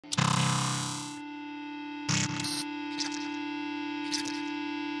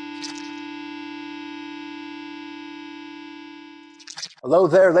Hello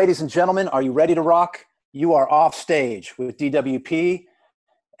there, ladies and gentlemen. Are you ready to rock? You are Offstage with DWP,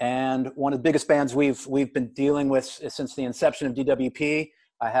 and one of the biggest bands we've been dealing with since the inception of DWP.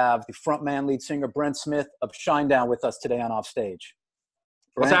 I have the frontman, lead singer Brent Smith of Shinedown with us today on Offstage.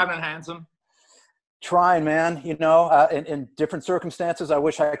 What's happening, handsome? Trying, man. You know, in different circumstances, I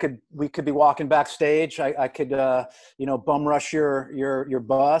wish we could be walking backstage. I could, bum rush your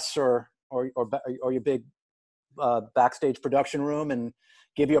bus or your big backstage production room and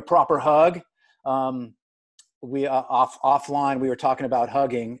give you a proper hug. Offline we were talking about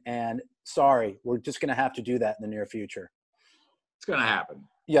hugging, and sorry, we're just going to have to do that in the near future. It's going to happen.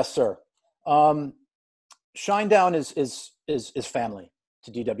 Yes, sir. Shinedown is family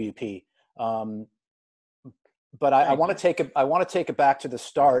to DWP. But I want to take it back to the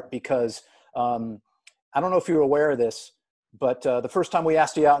start because I don't know if you were aware of this, but the first time we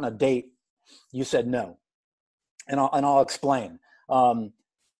asked you out on a date, you said no. And I'll explain.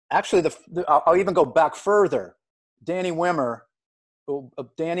 Actually, I'll even go back further. Danny Wimmer,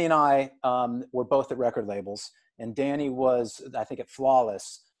 Danny and I were both at record labels, and Danny was, I think, at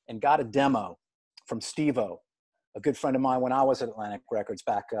Flawless and got a demo from Steve-O, a good friend of mine when I was at Atlantic Records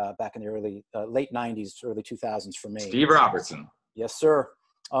back in the late 90s, early 2000s for me. Steve Robertson. Yes, sir.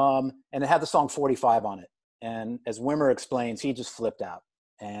 And it had the song 45 on it. And as Wimmer explains, he just flipped out,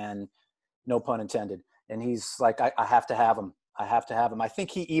 and no pun intended. And he's like, I have to have him. I have to have him. I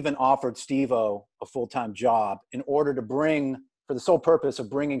think he even offered Steve-O a full-time job in order to for the sole purpose of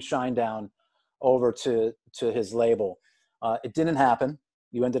bringing Shinedown over to his label. It didn't happen.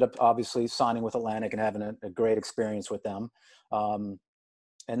 You ended up obviously signing with Atlantic and having a great experience with them. And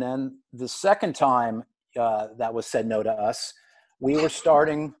then the second time that was said no to us, we were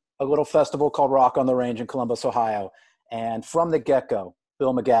starting a little festival called Rock on the Range in Columbus, Ohio. And from the get-go,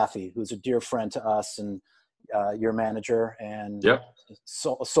 Bill McGaffey, who's a dear friend to us and your manager and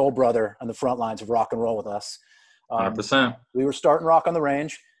soul brother on the front lines of rock and roll with us. 100%. We were starting Rock on the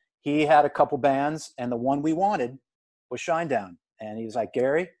Range. He had a couple bands, and the one we wanted was Shinedown. And he was like,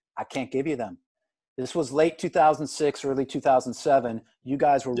 Gary, I can't give you them. This was late 2006, early 2007. You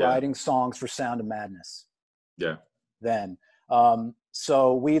guys were writing songs for Sound of Madness. Yeah. Then.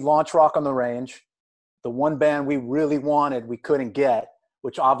 So we launched Rock on the Range. The one band we really wanted, we couldn't get,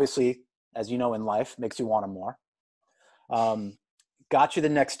 which obviously, as you know in life, makes you want them more. Got you the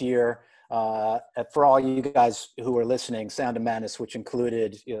next year. For all you guys who are listening, Sound of Madness, which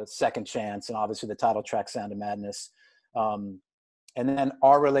included Second Chance and obviously the title track Sound of Madness. And then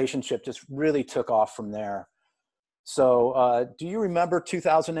our relationship just really took off from there. So do you remember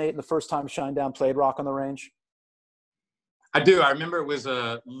 2008 and the first time Shinedown played Rock on the Range? I do. I remember it was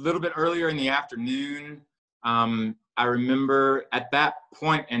a little bit earlier in the afternoon. I remember at that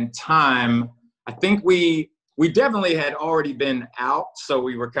point in time, I think we definitely had already been out. So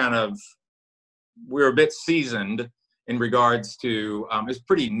we were a bit seasoned in regards to, it was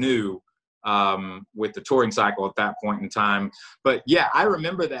pretty new with the touring cycle at that point in time. But yeah, I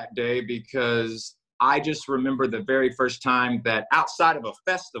remember that day because I just remember the very first time that outside of a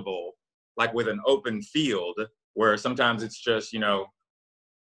festival, like with an open field, where sometimes it's just,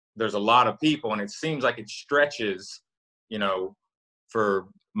 there's a lot of people and it seems like it stretches, for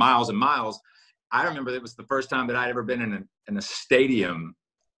miles and miles. I remember it was the first time that I'd ever been in a stadium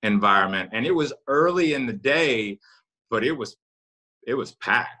environment, and it was early in the day, but it was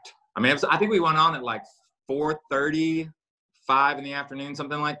packed. I mean, I think we went on at like 4:30, 5 in the afternoon,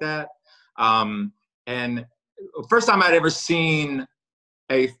 something like that. And first time I'd ever seen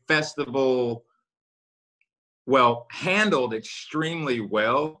a festival handled extremely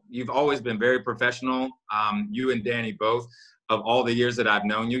well. You've always been very professional. You and Danny both, of all the years that I've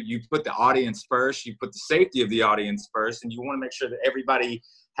known you. You put the audience first. You put the safety of the audience first, and you want to make sure that everybody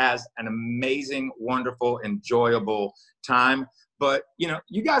has an amazing, wonderful, enjoyable time. But,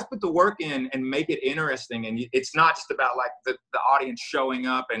 you guys put the work in and make it interesting. And it's not just about like the audience showing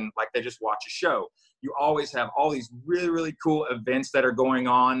up and like they just watch a show. You always have all these really, really cool events that are going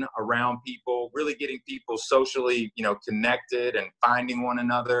on around people, really getting people socially, connected and finding one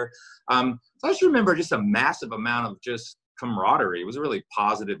another. So I just remember just a massive amount of just camaraderie. It was a really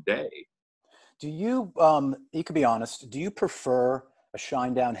positive day. Do you, you could be honest, do you prefer a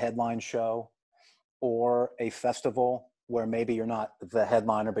Shinedown headline show or a festival where maybe you're not the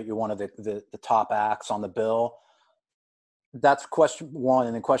headliner, but you're one of the top acts on the bill? That's question one.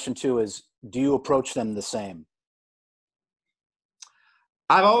 And then question two is, do you approach them the same?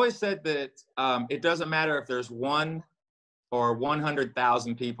 I've always said that it doesn't matter if there's 1 or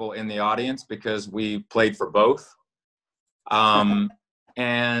 100,000 people in the audience, because we played for both.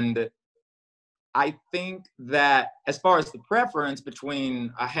 And I think that as far as the preference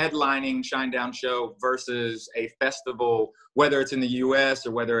between a headlining Shinedown show versus a festival, whether it's in the US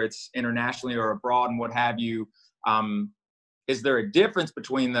or whether it's internationally or abroad and what have you, is there a difference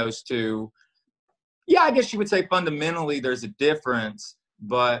between those two? Yeah, I guess you would say fundamentally there's a difference,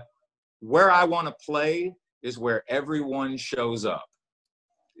 but where I want to play is where everyone shows up.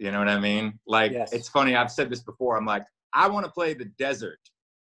 You know what I mean? Like, Yes. It's funny, I've said this before. I'm like, I want to play the desert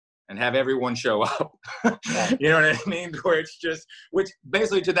and have everyone show up. Right. You know what I mean? Where it's just, which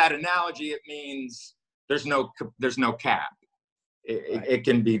basically to that analogy, it means there's no cap. It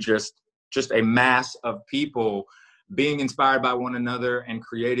can be just a mass of people being inspired by one another and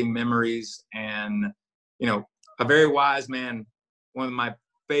creating memories. And, you know, a very wise man, one of my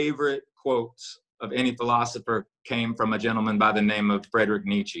favorite quotes of any philosopher came from a gentleman by the name of Friedrich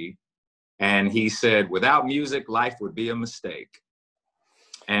Nietzsche. And he said, without music, life would be a mistake.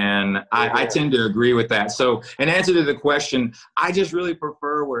 And I tend to agree with that. So in answer to the question, I just really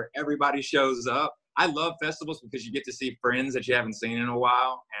prefer where everybody shows up. I love festivals because you get to see friends that you haven't seen in a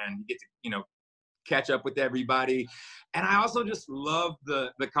while, and you get to, you know, catch up with everybody. And I also just love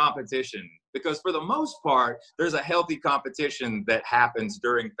the competition, because for the most part, there's a healthy competition that happens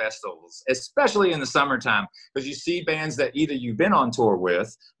during festivals, especially in the summertime, because you see bands that either you've been on tour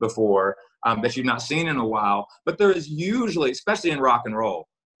with before, that you've not seen in a while, but there is usually, especially in rock and roll,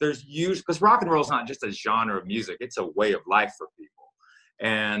 there's usually, because rock and roll is not just a genre of music, it's a way of life for people.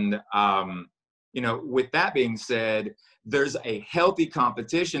 And, you know, with that being said, there's a healthy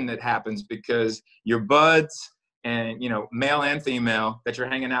competition that happens because your buds and, you know, male and female that you're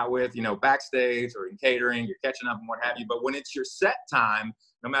hanging out with, you know, backstage or in catering, you're catching up and what have you. But when it's your set time,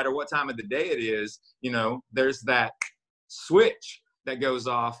 no matter what time of the day it is, you know, there's that switch that goes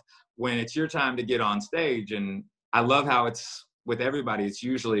off when it's your time to get on stage. And I love how it's with everybody. It's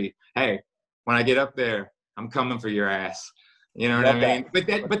usually, hey, when I get up there, I'm coming for your ass. You know what I mean?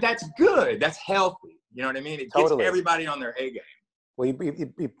 But that's good. That's healthy. You know what I mean? It gets everybody on their A game. Well,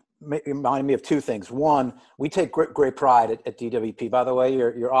 you reminded me of two things. One, we take great pride at DWP. By the way,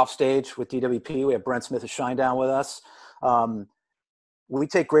 you're off stage with DWP. We have Brent Smith of Shinedown with us. We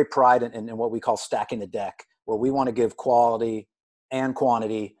take great pride in what we call stacking the deck, where we want to give quality and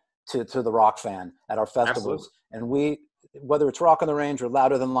quantity to the rock fan at our festivals. Absolutely. And whether it's Rock on the Range or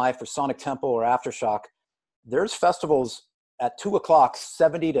Louder Than Life or Sonic Temple or Aftershock, there's festivals at 2 o'clock,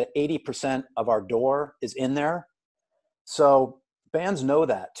 70 to 80% of our door is in there. So bands know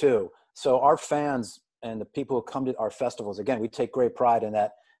that too. So our fans and the people who come to our festivals, again, we take great pride in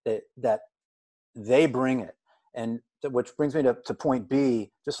that they bring it. And which brings me to point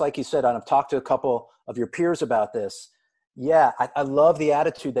B, just like you said, I've talked to a couple of your peers about this. Yeah, I love the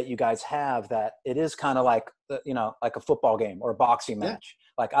attitude that you guys have, that it is kind of like, you know, like a football game or a boxing match.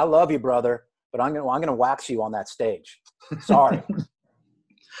 Yeah. Like, I love you, brother, but I'm gonna wax you on that stage. Sorry.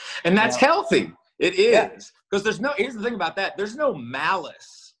 And that's healthy. It is. Because here's the thing about that. There's no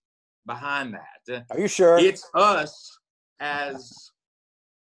malice behind that. Are you sure? It's us as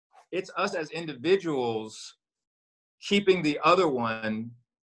individuals keeping the other one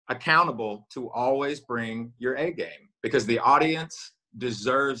accountable to always bring your A game, because the audience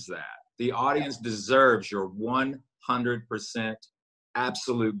deserves that. The audience deserves your 100%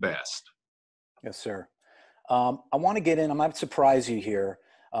 absolute best. Yes, sir. I want to get in. I might surprise you here,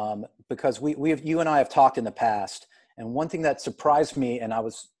 because you and I have talked in the past, and one thing that surprised me, and I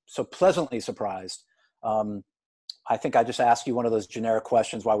was so pleasantly surprised, I think I just asked you one of those generic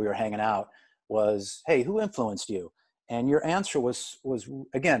questions while we were hanging out, was, hey, who influenced you? And your answer was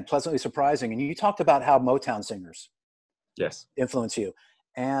again, pleasantly surprising. And you talked about how Motown singers influence you.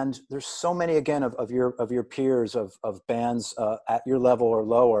 And there's so many, again, of your peers of bands at your level or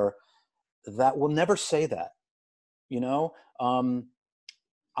lower that will never say that, you know? The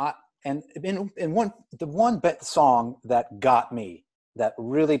one song that got me, that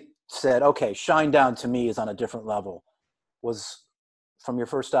really said, okay, Shinedown to me is on a different level, was from your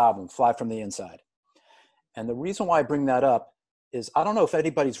first album, Fly From the Inside. And the reason why I bring that up is, I don't know if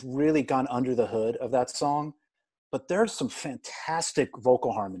anybody's really gone under the hood of that song, but there's some fantastic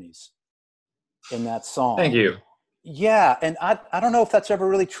vocal harmonies in that song. Thank you. Yeah, and I don't know if that's ever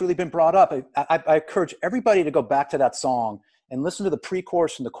really truly been brought up. I encourage everybody to go back to that song and listen to the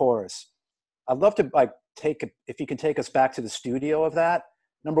pre-chorus and the chorus. I'd love to if you can take us back to the studio of that.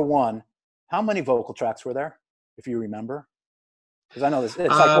 Number one, how many vocal tracks were there, if you remember? Because I know it's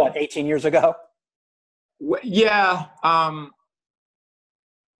like 18 years ago? Yeah.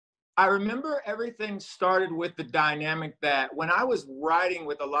 I remember everything started with the dynamic that when I was writing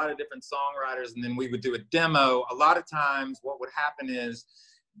with a lot of different songwriters and then we would do a demo, a lot of times what would happen is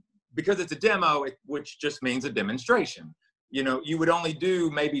because it's a demo, which just means a demonstration. You know, you would only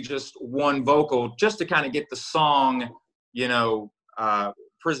do maybe just one vocal just to kind of get the song, you know,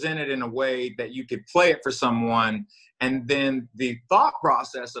 presented in a way that you could play it for someone. And then the thought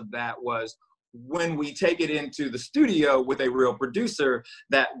process of that was, when we take it into the studio with a real producer,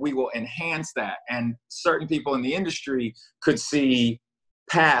 that we will enhance that. And certain people in the industry could see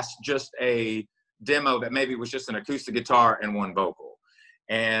past just a demo that maybe was just an acoustic guitar and one vocal.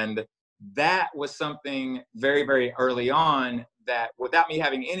 And that was something very, very early on that, without me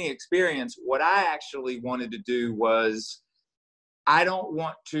having any experience, what I actually wanted to do was, I don't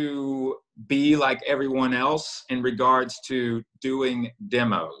want to be like everyone else in regards to doing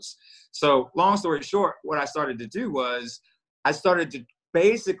demos. So long story short, what I started to do was, I started to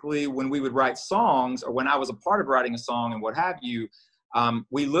basically, when we would write songs, or when I was a part of writing a song and what have you,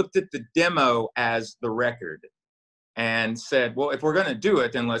 we looked at the demo as the record and said, well, if we're going to do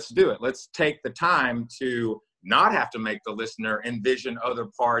it, then let's do it. Let's take the time to not have to make the listener envision other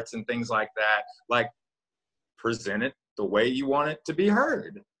parts and things like that. Like, present it the way you want it to be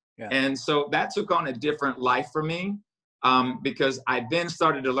heard. Yeah. And so that took on a different life for me, because I then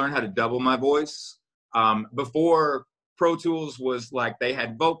started to learn how to double my voice. Before, Pro Tools was like, they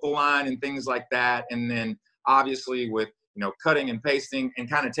had vocal line and things like that. And then obviously with, you know, cutting and pasting and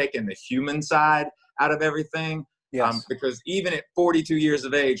kind of taking the human side out of everything. Yes. Because even at 42 years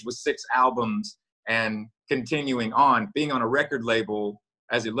of age with 6 albums and continuing on, being on a record label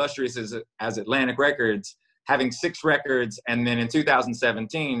as illustrious as Atlantic Records, having 6 records, and then in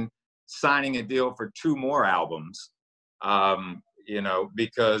 2017, signing a deal for 2 more albums, you know,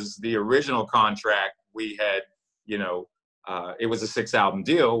 because the original contract we had, you know, it was a 6-album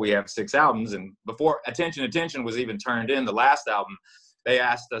deal. We have 6 albums. And before Attention was even turned in, the last album, they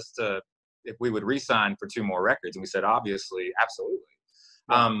asked us if we would re-sign for 2 more records. And we said, obviously, absolutely.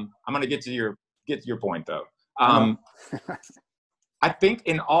 Yeah. I'm going to get to your point, though. I think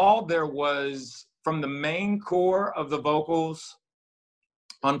in all, there was, from the main core of the vocals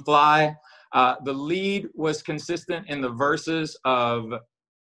on Fly, the lead was consistent in the verses of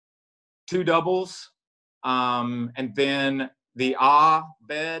 2 doubles, and then the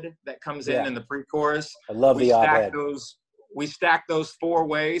bed that comes in the pre-chorus. I love the bed. We stack those 4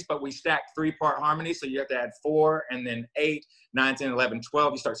 ways, but we stack 3-part harmonies. So you have to add 4 and then 8, 9, 10, 11,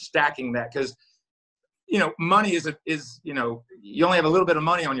 12. You start stacking that because, you know, money is, you know, you only have a little bit of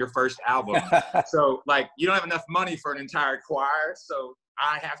money on your first album. So like, you don't have enough money for an entire choir. So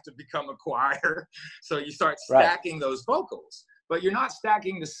I have to become a choir. So you start stacking those vocals, but you're not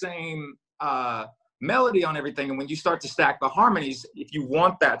stacking the same melody on everything. And when you start to stack the harmonies, if you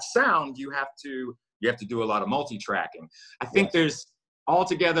want that sound, you have to do a lot of multi-tracking. I think there's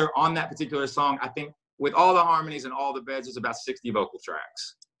altogether on that particular song, I think with all the harmonies and all the beds, there's about 60 vocal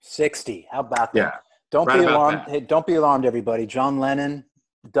tracks. 60. How about that? Yeah. Don't be alarmed. Hey, don't be alarmed, everybody. John Lennon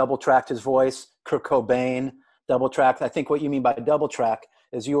double-tracked his voice. Kurt Cobain double-tracked. I think what you mean by double-track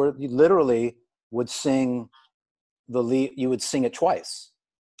is you literally would sing the lead. You would sing it twice.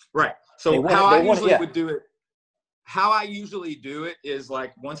 Right. So how I usually do it is,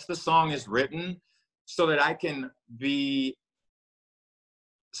 like, once the song is written, so that I can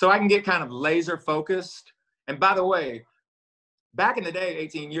get kind of laser focused. And by the way, back in the day,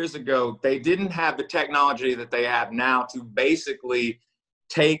 18 years ago, they didn't have the technology that they have now to basically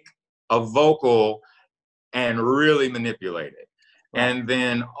take a vocal and really manipulate it. Right. And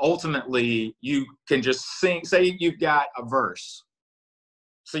then ultimately you can just sing, say you've got a verse.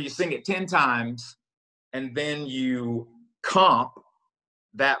 So you sing it 10 times and then you comp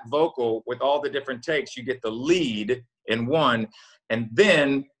that vocal with all the different takes. You get the lead in one, and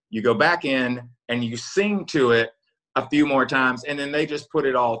then you go back in and you sing to it a few more times, and then they just put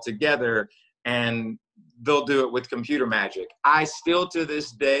it all together, and they'll do it with computer magic. I still, to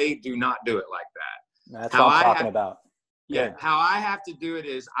this day, do not do it like that. That's what I'm talking about. Yeah. Good. How I have to do it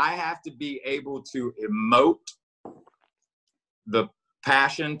is I have to be able to emote the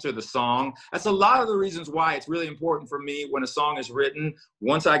passion to the song. That's a lot of the reasons why it's really important for me when a song is written.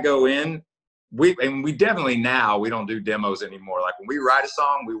 Once I go in, we definitely, now we don't do demos anymore. Like when we write a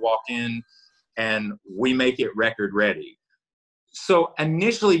song, we walk in and we make it record ready. So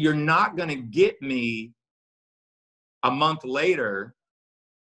initially you're not going to get me a month later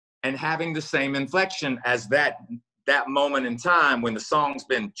and having the same inflection as that moment in time when the song's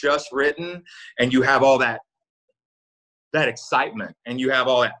been just written and you have all that excitement and you have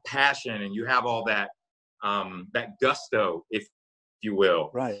all that passion and you have all that gusto, if you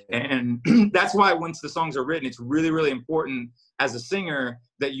will. Right. And that's why once the songs are written, it's really, really important as a singer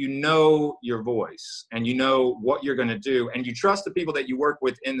that you know your voice and you know what you're going to do, and you trust the people that you work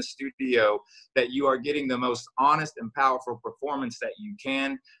with in the studio, that you are getting the most honest and powerful performance that you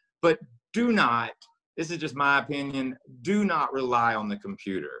can. But do not, this is just my opinion, do not rely on the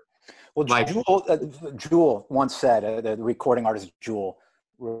computer. Well, Like Jewel once said, the recording artist Jewel,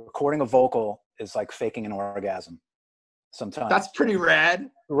 recording a vocal is like faking an orgasm sometimes. That's pretty rad.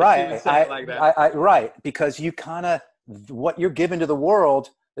 Right. Like that. Right. Because you kind of, what you're giving to the world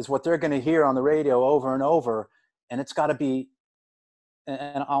is what they're going to hear on the radio over and over. And it's got to be,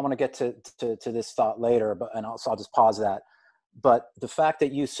 and I want to get to this thought later, but, and also I'll just pause that. But the fact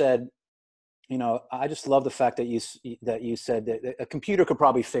that you said, you know, I just love the fact that you said that a computer could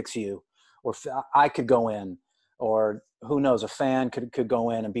probably fix you, or I could go in, or who knows, a fan could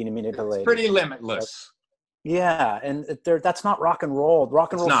go in and be manipulated. It's pretty limitless. Yeah, and that's not rock and roll.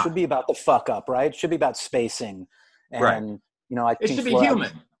 Rock and roll should be about the fuck up, right? It should be about spacing, and right. You know, I think it should be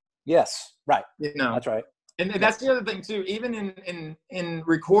human. Yes, right. You know, that's right. And that's the other thing too. Even in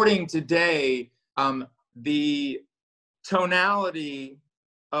recording today, the tonality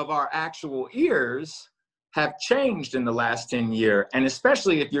of our actual ears have changed in the last 10 years, and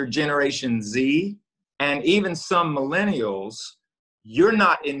especially if you're Generation Z and even some millennials, you're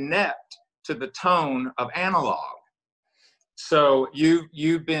not inept to the tone of analog. So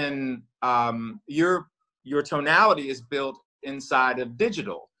you've been your tonality is built inside of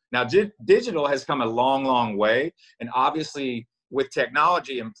digital. Now digital has come a long way, and obviously with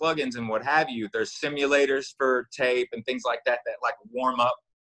technology and plugins and what have you, there's simulators for tape and things like that like warm up,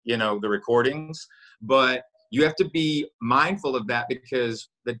 you know, the recordings. But you have to be mindful of that, because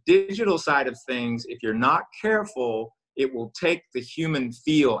the digital side of things, if you're not careful, it will take the human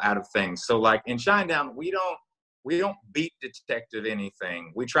feel out of things. So like in Shinedown, we don't beat detective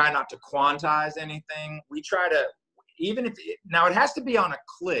anything. We try not to quantize anything. We try to, even if now it has to be on a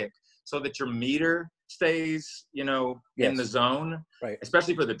click so that your meter stays, you know, in the zone, right?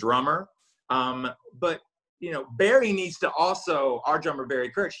 Especially for the drummer. But you know, Barry needs to also, our drummer Barry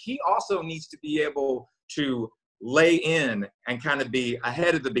Kirch, he also needs to be able to lay in and kind of be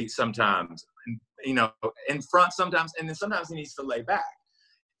ahead of the beat sometimes, and, you know, in front sometimes, and then sometimes he needs to lay back.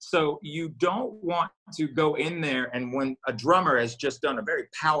 So you don't want to go in there, and when a drummer has just done a very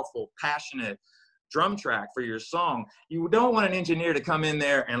powerful, passionate drum track for your song, you don't want an engineer to come in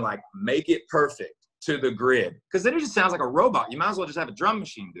there and like make it perfect to the grid, because then it just sounds like a robot. You might as well just have a drum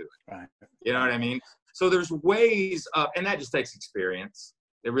machine do it. Right. You know what I mean? So there's ways of, and that just takes experience.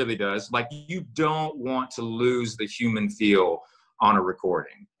 It really does. Like, you don't want to lose the human feel on a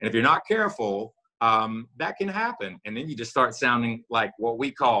recording. And if you're not careful, that can happen. And then you just start sounding like what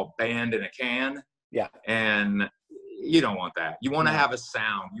we call band in a can. Yeah. And you don't want that. You want to have a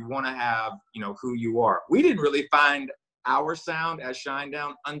sound. You want to have, you know, who you are. We didn't really find our sound as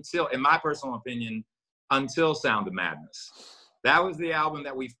Shinedown until, in my personal opinion, until Sound of Madness. That was the album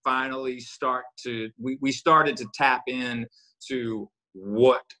that we finally we started to tap in to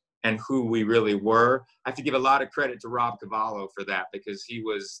what and who we really were. I have to give a lot of credit to Rob Cavallo for that, because he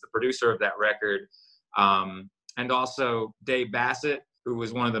was the producer of that record. And also Dave Bassett, who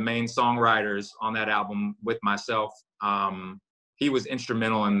was one of the main songwriters on that album with myself. He was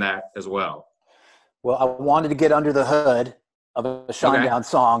instrumental in that as well. Well, I wanted to get under the hood of a Shinedown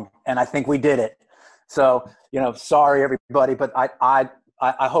song, and I think we did it. So, you know, sorry everybody, but I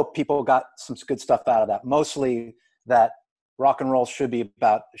hope people got some good stuff out of that. Mostly that rock and roll should be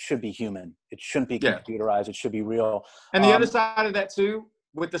human. It shouldn't be computerized. It should be real. And the other side of that too,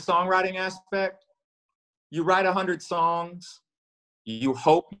 with the songwriting aspect, you write 100 songs, you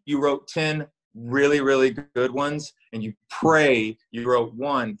hope you wrote 10 really, really good ones, and you pray you wrote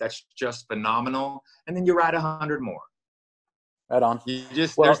one that's just phenomenal, and then you write 100 more. Right on. You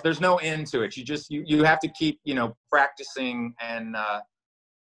just, there's no end to it. You have to keep, you know, practicing, and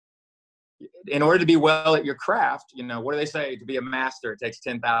in order to be well at your craft, you know, what do they say? To be a master, it takes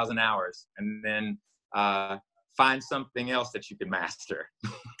 10,000 hours, and then find something else that you can master.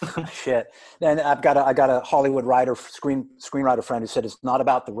 Shit. And I got a Hollywood writer, screenwriter friend who said it's not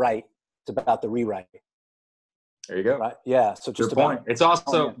about the write, it's about the rewrite. There you go. Right? Yeah. So just good point. It's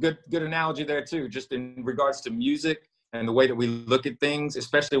also good analogy there too, just in regards to music and the way that we look at things,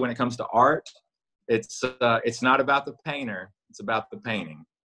 especially when it comes to art. It's not about the painter, it's about the painting.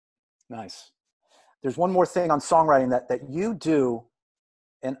 Nice. There's one more thing on songwriting that you do,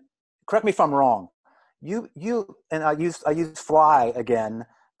 and correct me if I'm wrong. You and I use Fly again,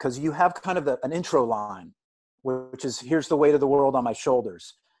 because you have kind of an intro line, which is, here's the weight of the world on my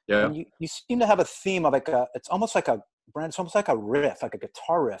shoulders. Yeah. And you seem to have a theme of it's almost like a riff, like a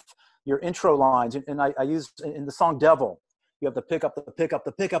guitar riff. Your intro lines, and I use in the song Devil, you have to pick up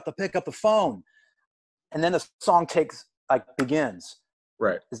the phone, and then the song begins.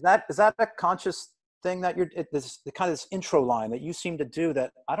 Right. Is that a conscious thing that this intro line that you seem to do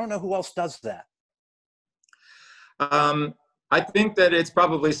that I don't know who else does that? I think that it's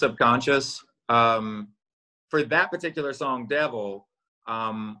probably subconscious. For that particular song, Devil,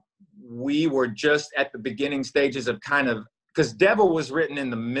 we were just at the beginning stages of because Devil was written in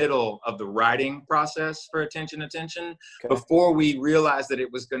the middle of the writing process for Attention, okay, before we realized that it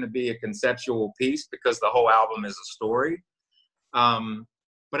was going to be a conceptual piece, because the whole album is a story.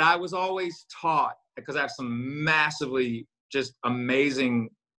 But I was always taught, because I have some massively just amazing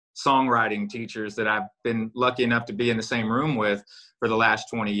songwriting teachers that I've been lucky enough to be in the same room with for the last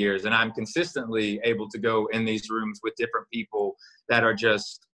 20 years. And I'm consistently able to go in these rooms with different people that are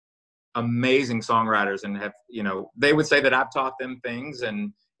just amazing songwriters and have, they would say that I've taught them things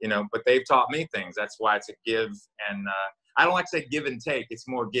and, but they've taught me things. That's why it's a give. And I don't like to say give and take. It's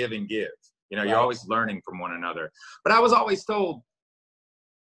more give and give. Right. You're always learning from one another. But I was always told,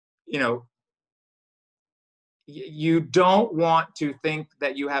 you don't want to think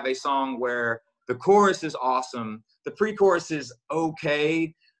that you have a song where the chorus is awesome, the pre-chorus is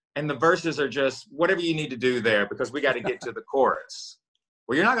okay, and the verses are just whatever you need to do there because we got to get to the chorus.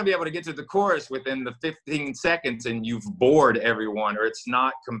 Well, you're not going to be able to get to the chorus within the 15 seconds and you've bored everyone, or it's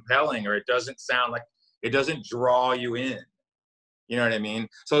not compelling, or it doesn't sound like, it doesn't draw you in. You know what I mean?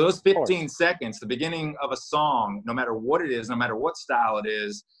 So those 15 seconds, the beginning of a song, no matter what it is, no matter what style it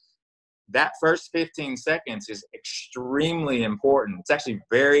is, that first 15 seconds is extremely important. It's actually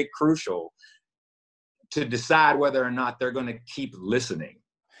very crucial to decide whether or not they're going to keep listening.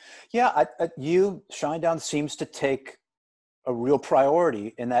 Yeah, Shinedown seems to take a real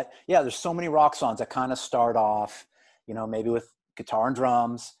priority in that, there's so many rock songs that kind of start off, maybe with guitar and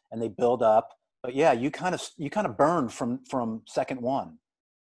drums and they build up. But you kind of burn from second one.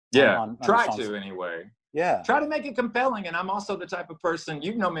 Yeah, try to anyway. Yeah. Try to make it compelling. And I'm also the type of person,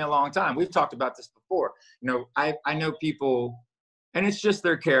 you've known me a long time. We've talked about this before. I know people, and it's just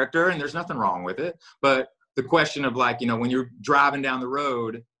their character and there's nothing wrong with it. But the question of when you're driving down the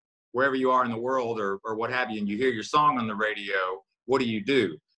road, wherever you are in the world or what have you, and you hear your song on the radio, what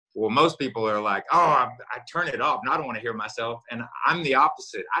do? Well, most people are like, oh, I turn it off and I don't want to hear myself. And I'm the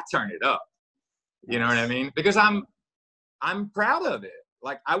opposite. I turn it up. You know what I mean? Because I'm proud of it.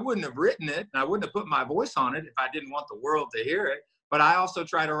 Like, I wouldn't have written it and I wouldn't have put my voice on it if I didn't want the world to hear it. But I also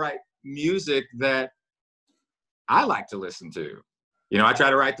try to write music that I like to listen to. I try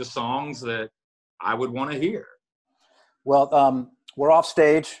to write the songs that I would want to hear. Well, we're off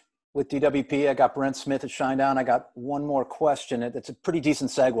stage with DWP. I got Brent Smith at Shinedown. I got one more question. It's a pretty decent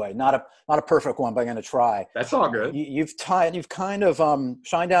segue. Not a perfect one, but I'm going to try. That's all good. You've kind of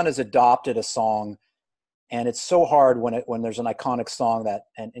Shinedown has adopted a song. And it's so hard when there's an iconic song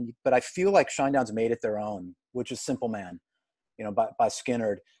but I feel like Shinedown's made it their own, which is Simple Man, by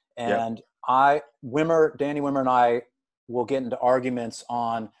Skinnerd. And Danny Wimmer and I will get into arguments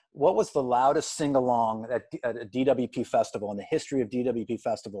on what was the loudest sing-along at a DWP festival in the history of DWP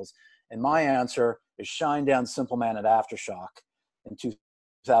festivals. And my answer is Shinedown Simple Man at Aftershock in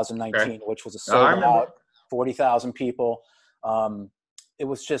 2019, which was a sold out, 40,000 people.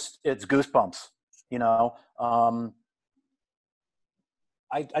 It's goosebumps. I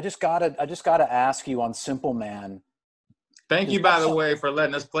just gotta ask you on Simple Man. Thank you, by the way, for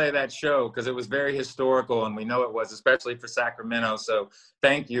letting us play that show, because it was very historical, and we know it was, especially for Sacramento. So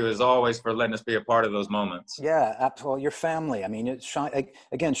thank you, as always, for letting us be a part of those moments. Yeah, absolutely. Your family. I mean,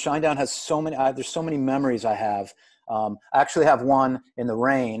 Shinedown has so many. There's so many memories I have. I actually have one in the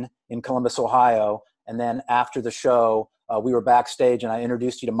rain in Columbus, Ohio, and then after the show, we were backstage and I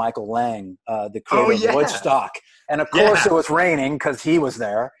introduced you to Michael Lang, the creator of Woodstock. And of course it was raining because he was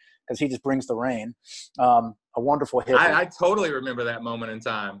there, because he just brings the rain. A wonderful hit. I totally remember that moment in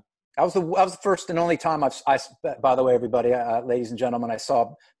time. I was the first and only time by the way, everybody, ladies and gentlemen, I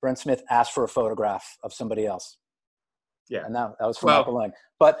saw Brent Smith ask for a photograph of somebody else. Yeah. And that was from Michael Lang.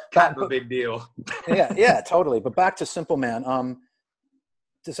 But kind of a big deal. yeah, totally. But back to Simple Man.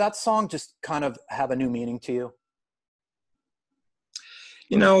 Does that song just kind of have a new meaning to you?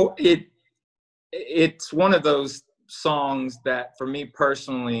 It's one of those songs that, for me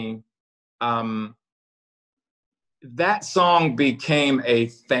personally, that song became a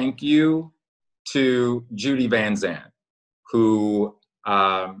thank you to Judy Van Zandt, who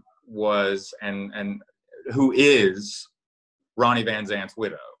was and who is Ronnie Van Zant's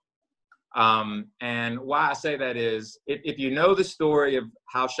widow. And why I say that is, if you know the story of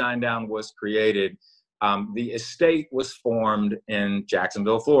how Shinedown was created, the estate was formed in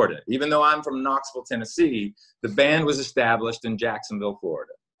Jacksonville, Florida. Even though I'm from Knoxville, Tennessee, the band was established in Jacksonville,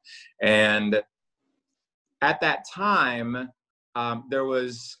 Florida. And at that time, our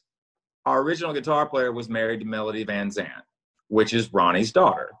original guitar player was married to Melody Van Zandt, which is Ronnie's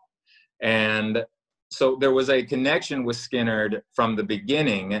daughter. And so there was a connection with Skynyrd from the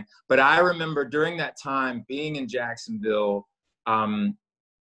beginning. But I remember during that time being in Jacksonville,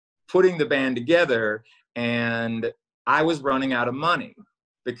 putting the band together, and I was running out of money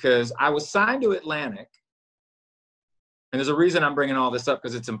because I was signed to Atlantic. And there's a reason I'm bringing all this up,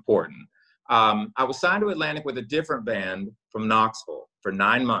 because it's important. I was signed to Atlantic with a different band from Knoxville for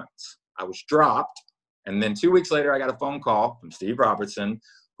 9 months. I was dropped. And then 2 weeks later, I got a phone call from Steve Robertson,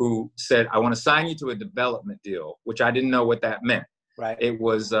 who said, I want to sign you to a development deal, which I didn't know what that meant. Right. It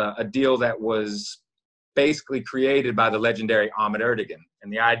was a deal that was basically created by the legendary Ahmet Ertegun.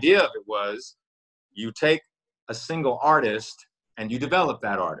 And the idea of it was, you take a single artist and you develop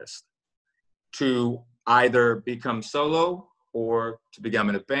that artist to either become solo or to become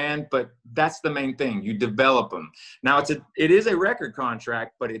in a band, but that's the main thing. You develop them. Now it is a record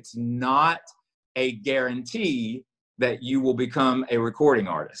contract, but it's not a guarantee that you will become a recording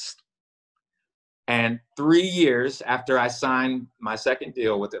artist. And 3 years after I signed my second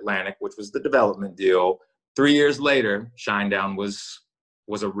deal with Atlantic, which was the development deal, 3 years later, Shinedown was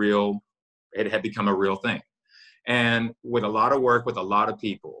it had become a real thing. And with a lot of work with a lot of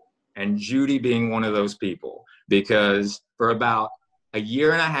people, and Judy being one of those people, because for about a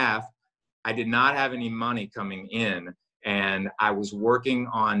year and a half, I did not have any money coming in, and I was working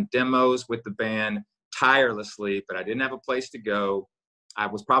on demos with the band tirelessly, but I didn't have a place to go. I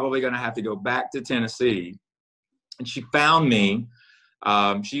was probably going to have to go back to Tennessee, and she found me.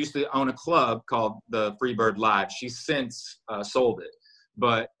 She used to own a club called the Freebird Live. She's since sold it,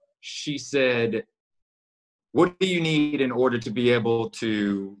 but she said, what do you need in order to be able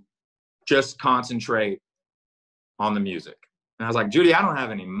to just concentrate on the music? And I was like, Judy, I don't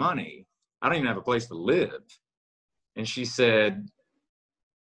have any money. I don't even have a place to live. And she said,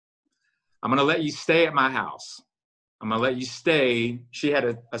 I'm going to let you stay at my house. I'm going to let you stay. She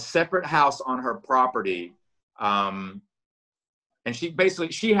had a separate house on her property. And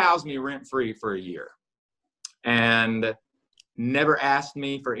she housed me rent-free for a year and never asked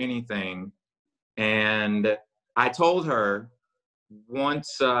me for anything. And I told her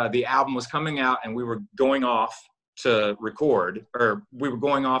once the album was coming out and we were going off to record, or we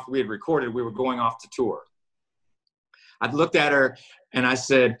had recorded, we were going off to tour. I looked at her and I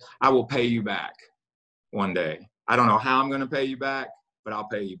said, I will pay you back one day. I don't know how I'm going to pay you back, but I'll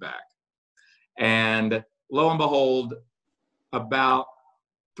pay you back. And lo and behold, about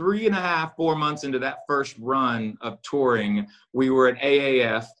 3.5, 4 months into that first run of touring, we were at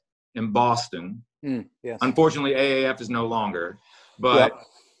AAF in Boston. Yes. Unfortunately, AAF is no longer, but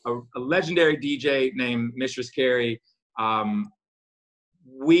yep. a legendary DJ named Mistress Carey,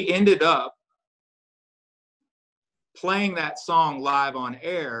 we ended up playing that song live on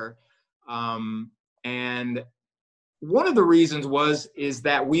air. And one of the reasons is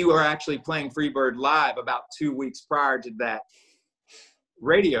that we were actually playing Freebird Live about 2 weeks prior to that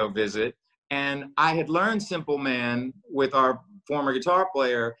radio visit. And I had learned Simple Man with our former guitar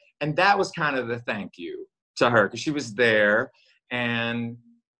player. And that was kind of the thank you to her, because she was there and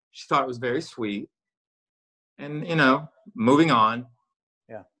she thought it was very sweet. And, moving on.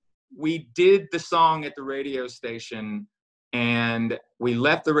 Yeah. We did the song at the radio station and we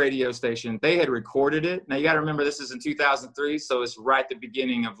left the radio station. They had recorded it. Now you got to remember, this is in 2003. So it's right at the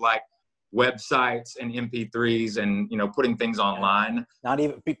beginning of like websites and MP3s and, putting things online. Not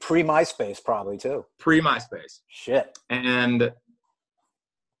even pre-MySpace probably too. Pre-MySpace. Shit. And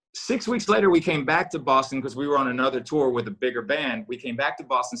 6 weeks later, we came back to Boston because we were on another tour with a bigger band. We came back to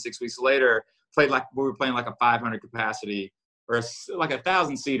Boston 6 weeks later, we were playing like a 500 capacity or like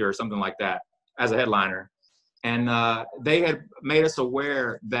 1,000-seater or something like that as a headliner. And they had made us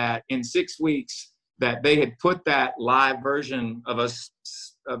aware that in 6 weeks that they had put that live version of us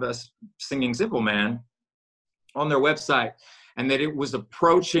singing Simple Man on their website, and that it was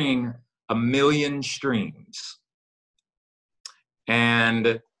approaching 1 million streams.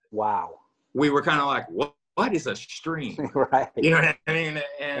 And wow, we were kind of like, what is a stream? Right. You know what I mean?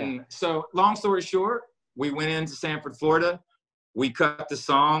 And so long story short, we went into Sanford, Florida. We cut the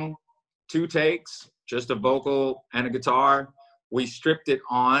song, 2 takes, just a vocal and a guitar. We stripped it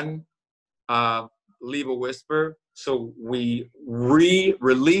on Leave a Whisper. So we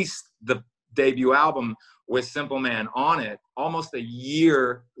re-released the debut album with Simple Man on it almost a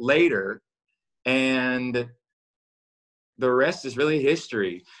year later. And the rest is really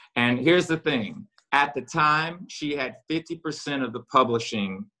history. And here's the thing. At the time, she had 50% of the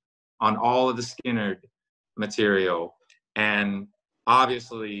publishing on all of the Skynyrd material. And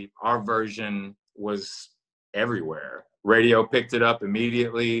obviously, our version was everywhere. Radio picked it up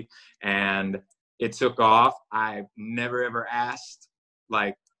immediately, and it took off. I never, ever asked,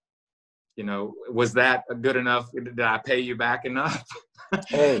 like, you know, was that good enough? Did I pay you back enough?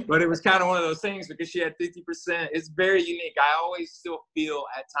 Hey. But it was kind of one of those things because she had 50%. It's very unique. I always still feel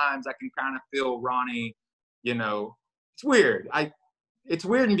at times I can kind of feel Ronnie, you know, it's weird. It's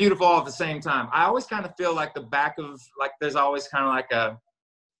weird and beautiful all at the same time. I always kind of feel like the back of, like, there's always kind of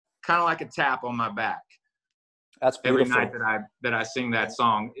like a tap on my back. That's beautiful. Every night that I sing that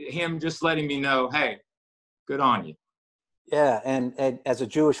song. Him just letting me know, hey, good on you. Yeah, and as a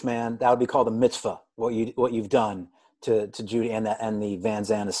Jewish man, that would be called a mitzvah. What you've done to Judy and the Van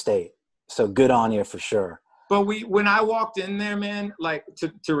Zandt estate. So good on you for sure. But when I walked in there, man, like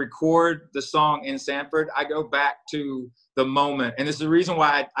to record the song in Sanford, I go back to the moment, and this is the reason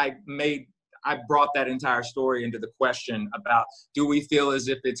why I brought that entire story into the question about, do we feel as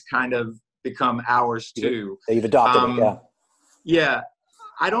if it's kind of become ours too? You've adopted it, yeah. Yeah,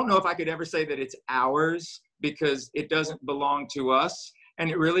 I don't know if I could ever say that it's ours, because it doesn't belong to us, and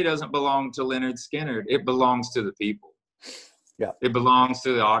it really doesn't belong to Lynyrd Skynyrd. It belongs to the people. Yeah. It belongs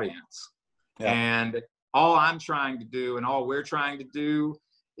to the audience. Yeah. And all I'm trying to do, and all we're trying to do,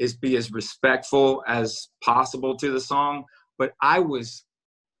 is be as respectful as possible to the song. But I was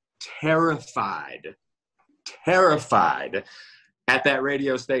terrified at that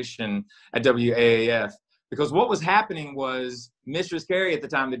radio station at WAAF, because what was happening was Mistress Carrie at the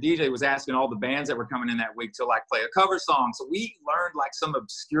time, the DJ, was asking all the bands that were coming in that week to, like, play a cover song. So we learned, like, some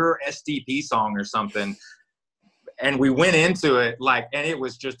obscure STP song or something, and we went into it, like, and it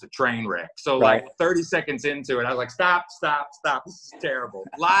was just a train wreck. So, right. Like, 30 seconds into it, I was like, stop. This is terrible.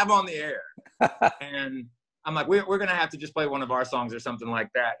 Live on the air. And I'm like, we're going to have to just play one of our songs or something like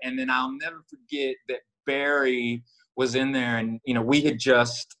that. And then I'll never forget that Barry was in there, and, you know, we had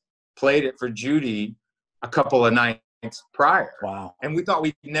just played it for Judy a couple of nights prior. Wow. And we thought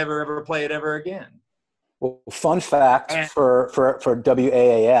we'd never ever play it ever again. Well, fun fact for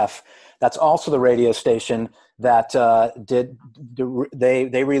WAAF, that's also the radio station that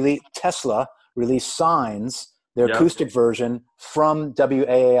they released, Tesla released Signs, their acoustic version, from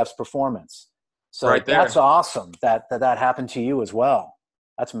WAAF's performance. So right there. That's awesome that happened to you as well.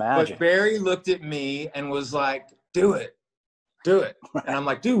 That's magic. But Barry looked at me and was like, do it. And I'm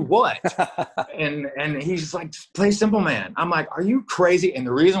like, do what? and he's just like, play Simple Man. I'm like, are you crazy? And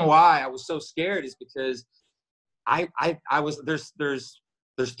the reason why I was so scared is because I was, there's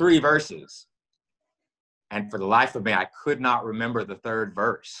 3 verses. And for the life of me, I could not remember the 3rd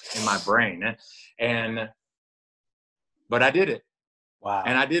verse in my brain. But I did it. Wow.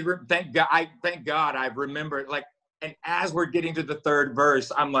 And I did, thank God I remembered, like, and as we're getting to the 3rd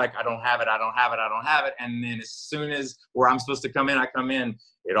verse, I'm like, I don't have it. And then as soon as where I'm supposed to come in, I come in,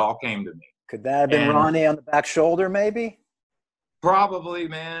 it all came to me. Could that have been Ronnie on the back shoulder, maybe? Probably,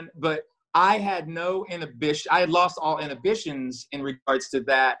 man. But I had no inhibition. I had lost all inhibitions in regards to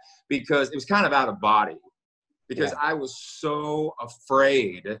that, because it was kind of out of body. Because I was so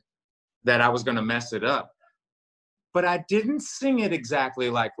afraid that I was going to mess it up. But I didn't sing it exactly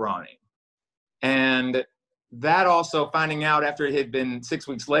like Ronnie. And that also, finding out after it had been 6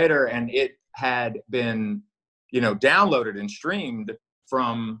 weeks later and it had been, you know, downloaded and streamed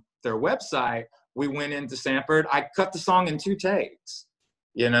from their website, we went into Sanford. I cut the song in 2 takes,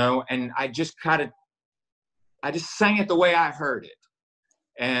 you know, and I just sang it the way I heard it.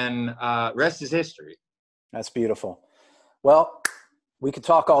 And rest is history. That's beautiful. Well, we could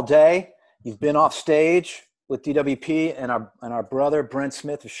talk all day. You've been off stage with DWP and our brother Brent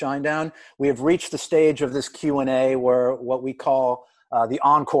Smith of Shinedown. We have reached the stage of this Q&A where what we call the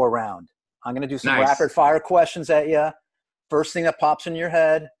encore round. I'm going to do some rapid fire questions at you. First thing that pops in your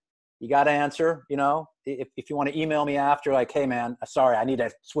head, you got to answer. You know, if you want to email me after, like, hey man, sorry, I need to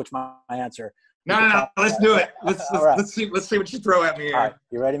switch my answer. No, let's do it. Let's see what you throw at me here. All right,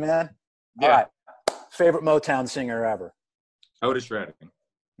 you ready, man? Yeah. All right. Favorite Motown singer ever? Otis Redding.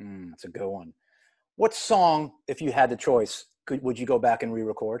 That's a good one. What song, if you had the choice, would you go back and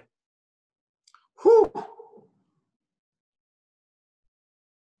re-record? Whew.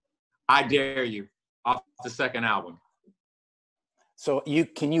 I Dare You, off the 2nd album. So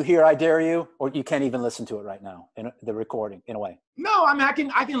can you hear I Dare You, or you can't even listen to it right now in the recording, in a way? No, I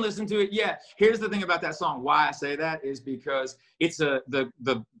mean, I can listen to it. Yeah. Here's the thing about that song. Why I say that is because it's the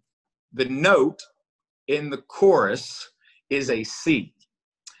note in the chorus is a C.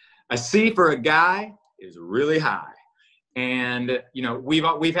 A C for a guy is really high. And, you know,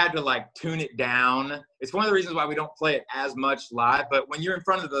 we've had to like tune it down. It's one of the reasons why we don't play it as much live. But when you're in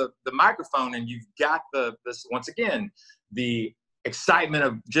front of the microphone and you've got this, once again, the excitement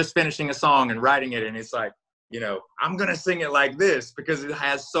of just finishing a song and writing it, and it's like, you know, I'm going to sing it like this because it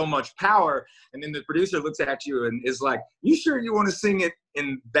has so much power. And then the producer looks at you and is like, you sure you want to sing it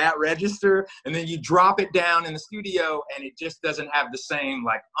in that register? And then you drop it down in the studio and it just doesn't have the same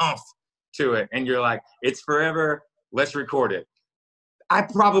like oomph to it. And you're like, it's forever. Let's record it. I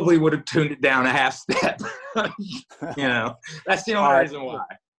probably would have tuned it down a half step. You know, that's the only reason why.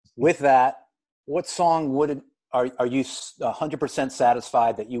 With that, what song are you 100%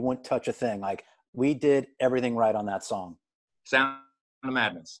 satisfied that you wouldn't touch a thing? Like, we did everything right on that song. Sound of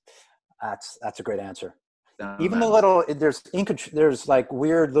Madness. That's a great answer. Even the little, there's like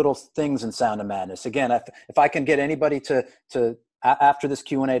weird little things in Sound of Madness. Again, if I can get anybody to after this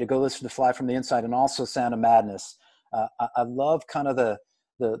Q&A to go listen to Fly from the Inside and also Sound of Madness. I love kind of the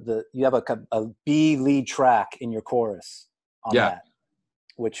you have a B lead track in your chorus on that,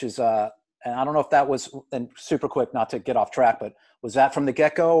 which is and I don't know if that was, and super quick, not to get off track, but was that from the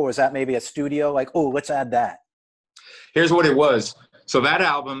get-go, or was that maybe a studio like, oh, let's add that? Here's what it was. So that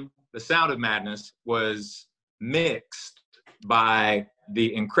album, The Sound of Madness, was mixed by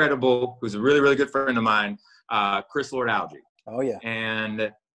the incredible, who's a really, really good friend of mine, Chris Lord-Alge. Oh yeah.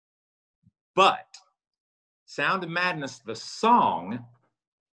 But Sound of Madness, the song,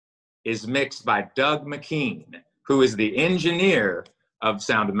 is mixed by Doug McKean, who is the engineer of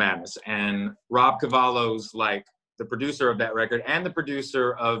Sound of Madness. And Rob Cavallo's like the producer of that record and the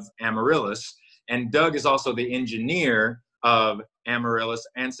producer of Amaryllis. And Doug is also the engineer of Amaryllis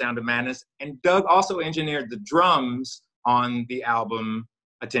and Sound of Madness. And Doug also engineered the drums on the album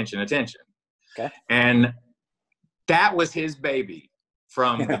Attention, Attention. Okay. And that was his baby.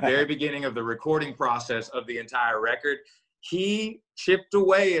 From the very beginning of the recording process of the entire record, he chipped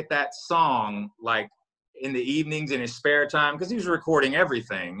away at that song like in the evenings in his spare time because he was recording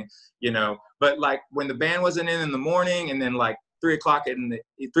everything, you know. But like when the band wasn't in the morning, and then like 3 o'clock in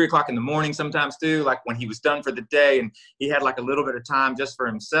the morning sometimes too, like when he was done for the day and he had like a little bit of time just for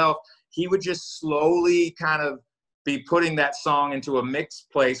himself, he would just slowly kind of be putting that song into a mix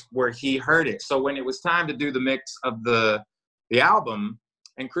place where he heard it. So when it was time to do the mix of the album,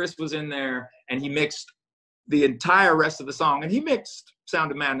 and Chris was in there and he mixed the entire rest of the song, and he mixed Sound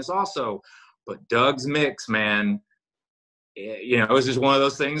of Madness also. But Doug's mix, man, you know, it was just one of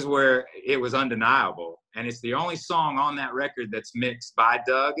those things where it was undeniable. And it's the only song on that record that's mixed by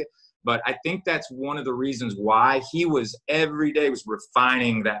Doug. But I think that's one of the reasons why he was every day was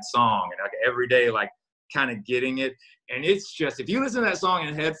refining that song, and like every day, like kind of getting it. And it's just, if you listen to that song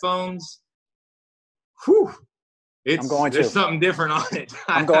in headphones, whew, there's something different on it.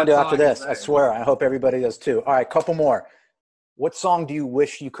 I'm going to after this. I swear. I hope everybody does too. All right, couple more. What song do you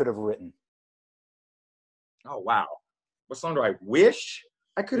wish you could have written? Oh, wow. What song do I wish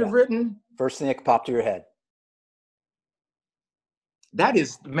I could have written? First thing that could pop to your head. That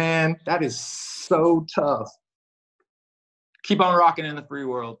is so tough. Keep on Rocking in the Free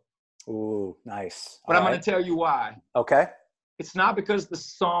World. Ooh, nice. But I'm going to tell you why. Okay. It's not because the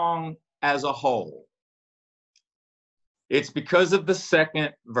song as a whole. It's because of the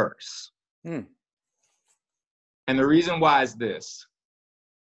second verse. And the reason why is this.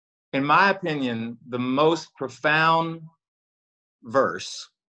 In my opinion, the most profound verse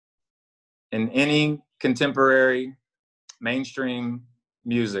in any contemporary mainstream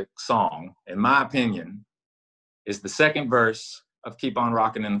music song, in my opinion, is the second verse of Keep on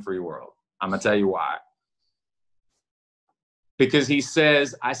Rocking in the Free World. I'm going to tell you why. Because he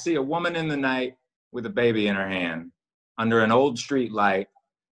says, I see a woman in the night with a baby in her hand under an old street light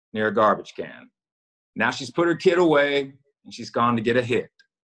near a garbage can. Now she's put her kid away and she's gone to get a hit.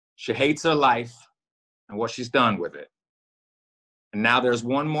 She hates her life and what she's done with it. And now there's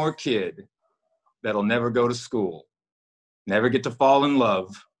one more kid that'll never go to school, never get to fall in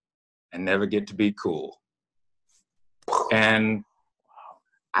love, and never get to be cool. And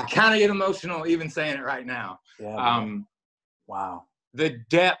I kind of get emotional even saying it right now. Yeah, wow. The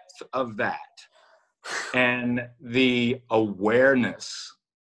depth of that and the awareness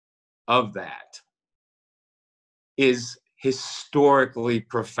of that is historically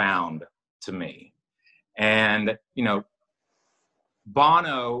profound to me. And, you know,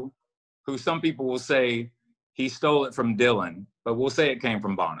 Bono, who some people will say he stole it from Dylan, but we'll say it came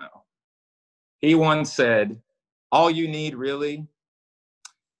from Bono. He once said, all you need really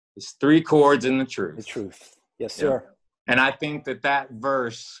is 3 chords and the truth. The truth. Yes, sir. Yeah. And I think that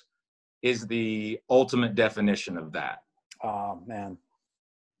verse is the ultimate definition of that. Oh, man.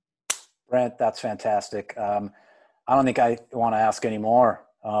 Brent, that's fantastic. I don't think I want to ask anymore.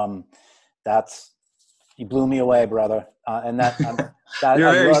 You blew me away, brother. And that You're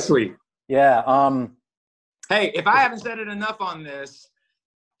I very love. sweet. Yeah. Hey, if I haven't said it enough on this,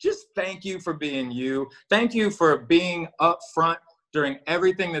 just thank you for being you. Thank you for being upfront during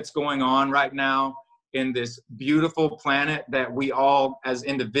everything that's going on right now in this beautiful planet that we all, as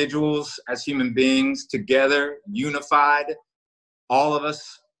individuals, as human beings, together, unified, all of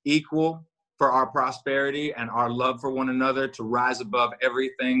us equal for our prosperity and our love for one another to rise above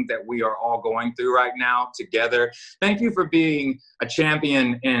everything that we are all going through right now together. Thank you for being a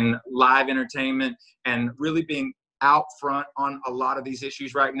champion in live entertainment and really being out front on a lot of these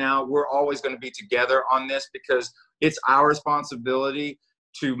issues right now. We're always going to be together on this because it's our responsibility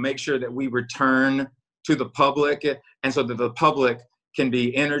to make sure that we return to the public, and so that the public can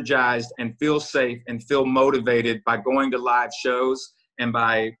be energized and feel safe and feel motivated by going to live shows and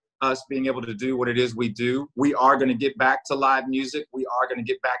by us being able to do what it is we do. We are going to get back to live music. We are going to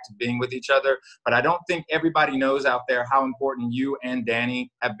get back to being with each other. But I don't think everybody knows out there how important you and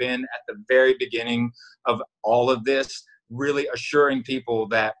Danny have been at the very beginning of all of this, really assuring people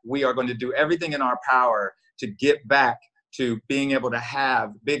that we are going to do everything in our power to get back to being able to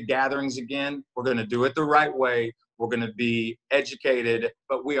have big gatherings again. We're going to do it the right way. We're going to be educated,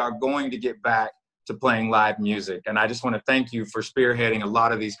 but we are going to get back to playing live music. And I just want to thank you for spearheading a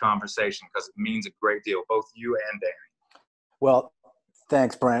lot of these conversations because it means a great deal, both you and Danny. Well,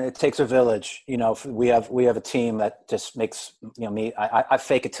 thanks, Brent. It takes a village. You know, we have a team that just makes, you know, me, I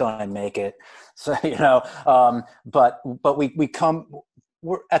fake it till I make it. So, you know, but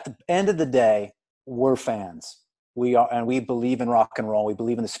we're at the end of the day, we're fans. We are, and we believe in rock and roll. We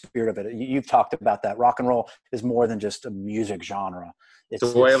believe in the spirit of it. You've talked about that. Rock and roll is more than just a music genre. It's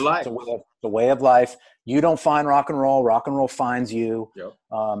a way of life. It's a way of life. You don't find rock and roll finds you. Yep.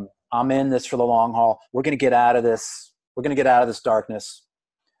 I'm in this for the long haul. We're going to get out of this. We're going to get out of this darkness.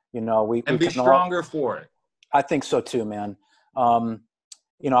 You know, we be stronger for it. I think so too, man.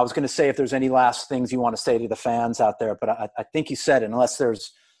 You know, I was going to say if there's any last things you want to say to the fans out there, but I think you said it, unless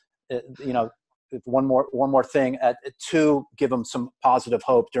there's, you know, one more thing to give them some positive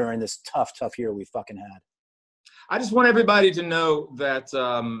hope during this tough year we fucking had. I just want everybody to know that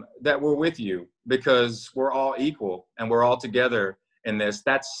that we're with you because we're all equal and we're all together in this.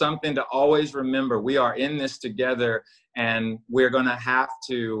 That's something to always remember. We are in this together, and we are going to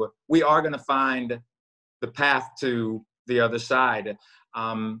find the path to the other side.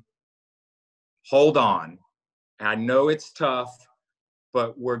 Hold on. I know it's tough,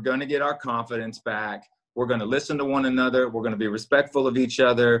 but we're going to get our confidence back. We're going to listen to one another. We're going to be respectful of each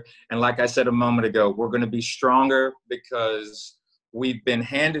other. And like I said a moment ago, we're going to be stronger because we've been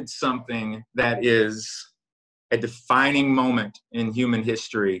handed something that is a defining moment in human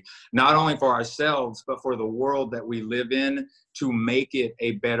history, not only for ourselves, but for the world that we live in, to make it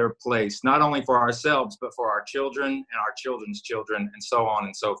a better place, not only for ourselves, but for our children and our children's children, and so on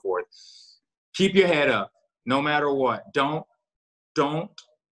and so forth. Keep your head up, no matter what.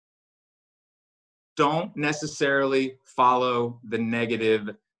 Don't necessarily follow the negative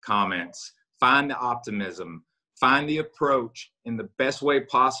comments. Find the optimism. Find the approach in the best way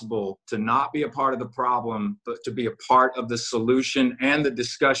possible to not be a part of the problem, but to be a part of the solution and the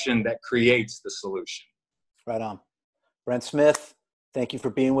discussion that creates the solution. Right on. Brent Smith, thank you for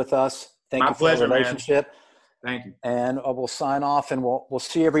being with us. Thank you for pleasure, the relationship. Man. Thank you. And we'll sign off, and we'll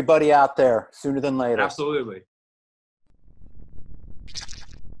see everybody out there sooner than later. Absolutely.